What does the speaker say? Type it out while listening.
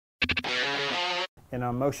In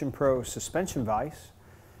our Motion Pro suspension vise,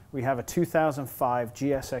 we have a 2005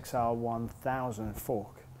 GSX-R1000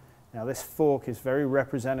 fork. Now this fork is very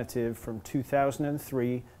representative from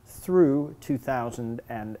 2003 through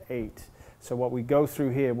 2008. So what we go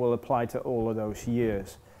through here will apply to all of those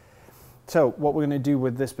years. So what we're going to do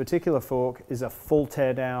with this particular fork is a full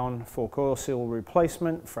teardown fork oil seal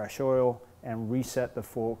replacement, fresh oil, and reset the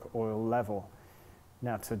fork oil level.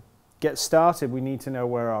 Now to get started, we need to know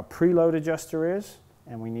where our preload adjuster is,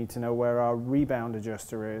 and we need to know where our rebound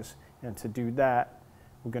adjuster is. And to do that,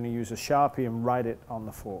 we're going to use a Sharpie and write it on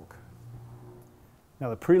the fork. Now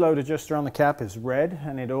the preload adjuster on the cap is red,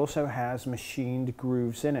 and it also has machined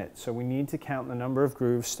grooves in it. So we need to count the number of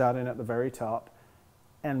grooves starting at the very top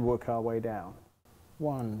and work our way down.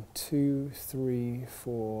 1, 2, 3,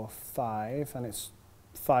 4, 5, and it's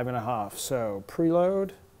 5.5. So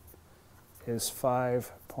preload is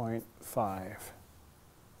 5.5.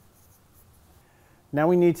 Now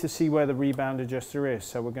we need to see where the rebound adjuster is.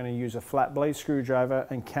 So we're going to use a flat blade screwdriver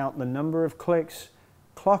and count the number of clicks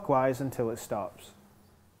clockwise until it stops.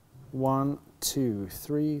 1, 2,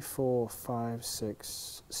 3, 4, 5,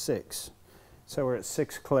 6, 6. So we're at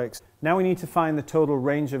 6 clicks. Now we need to find the total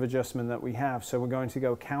range of adjustment that we have. So we're going to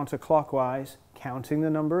go counterclockwise, counting the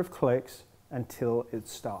number of clicks until it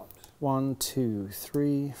stops. 1, 2,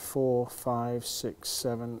 3, 4, 5, 6,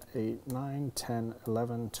 7, 8, 9, 10,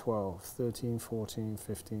 11, 12, 13, 14,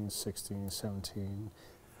 15, 16, 17.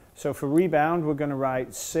 So for rebound, we're going to write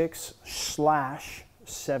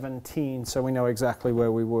 6/17, so we know exactly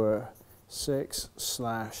where we were.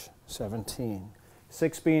 6/17.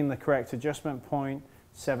 6 being the correct adjustment point,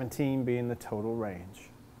 17 being the total range.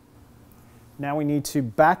 Now we need to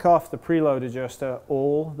back off the preload adjuster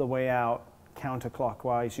all the way out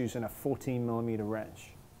counterclockwise using a 14mm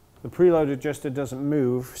wrench. The preload adjuster doesn't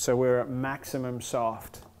move, so we're at maximum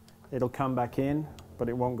soft. It'll come back in, but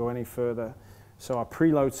it won't go any further. So our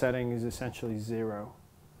preload setting is essentially 0.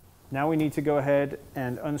 Now we need to go ahead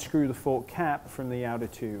and unscrew the fork cap from the outer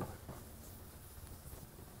tube.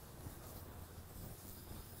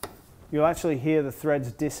 You'll actually hear the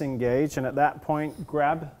threads disengage, and at that point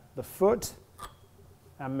grab the foot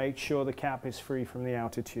and make sure the cap is free from the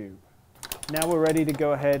outer tube. Now we're ready to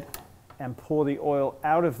go ahead and pour the oil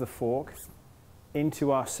out of the fork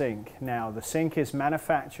into our sink. Now the sink is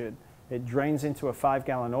manufactured. It drains into a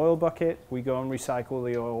 5-gallon oil bucket. We go and recycle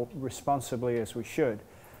the oil responsibly as we should.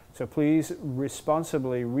 So please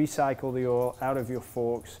responsibly recycle the oil out of your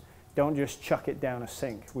forks. Don't just chuck it down a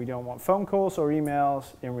sink. We don't want phone calls or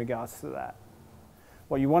emails in regards to that.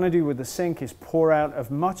 What you want to do with the sink is pour out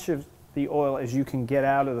as much of the oil as you can get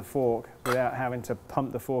out of the fork without having to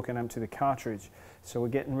pump the fork and empty the cartridge. So we're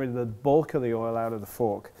getting rid of the bulk of the oil out of the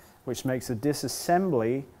fork, which makes the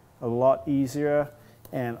disassembly a lot easier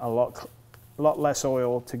and a lot less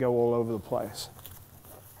oil to go all over the place.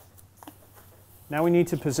 Now we need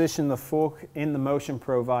to position the fork in the Motion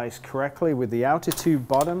Pro vise correctly with the outer tube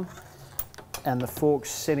bottom and the fork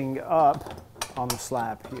sitting up on the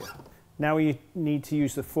slab here. Now we need to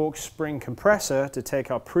use the fork spring compressor to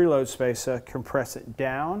take our preload spacer, compress it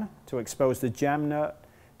down to expose the jam nut,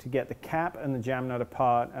 to get the cap and the jam nut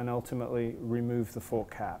apart, and ultimately remove the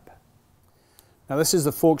fork cap. Now this is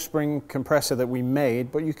the fork spring compressor that we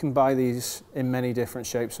made, but you can buy these in many different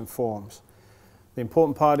shapes and forms. The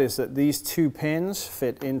important part is that these 2 pins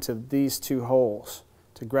fit into these 2 holes.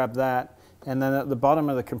 To grab that, and then at the bottom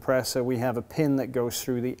of the compressor we have a pin that goes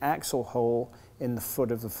through the axle hole in the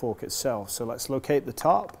foot of the fork itself. So let's locate the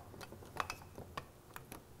top.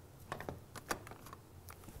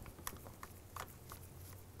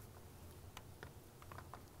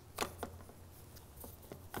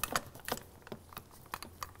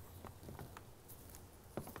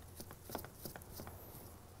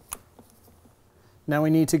 Now we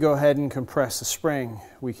need to go ahead and compress the spring.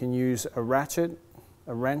 We can use a ratchet,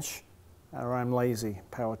 a wrench, or I'm lazy,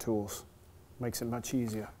 power tools. Makes it much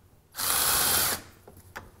easier.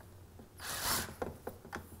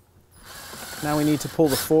 Now we need to pull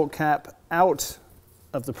the fork cap out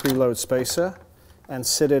of the preload spacer and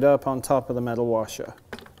sit it up on top of the metal washer.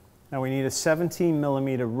 Now we need a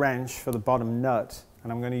 17mm wrench for the bottom nut,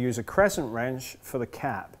 and I'm going to use a crescent wrench for the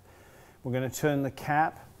cap. We're going to turn the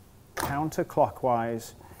cap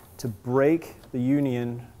counterclockwise to break the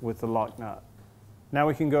union with the lock nut. Now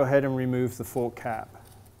we can go ahead and remove the fork cap.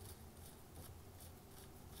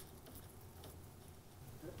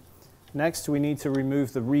 Next, we need to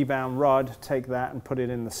remove the rebound rod, take that and put it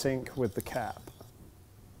in the sink with the cap.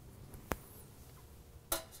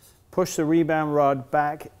 Push the rebound rod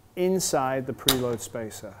back inside the preload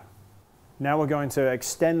spacer. Now we're going to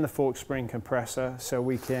extend the fork spring compressor so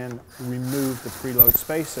we can remove the preload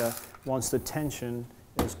spacer once the tension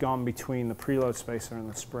is gone between the preload spacer and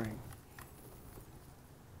the spring.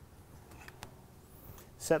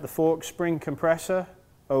 Set the fork spring compressor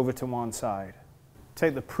over to one side.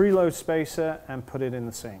 Take the preload spacer and put it in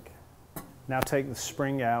the sink. Now take the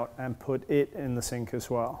spring out and put it in the sink as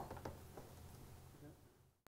well.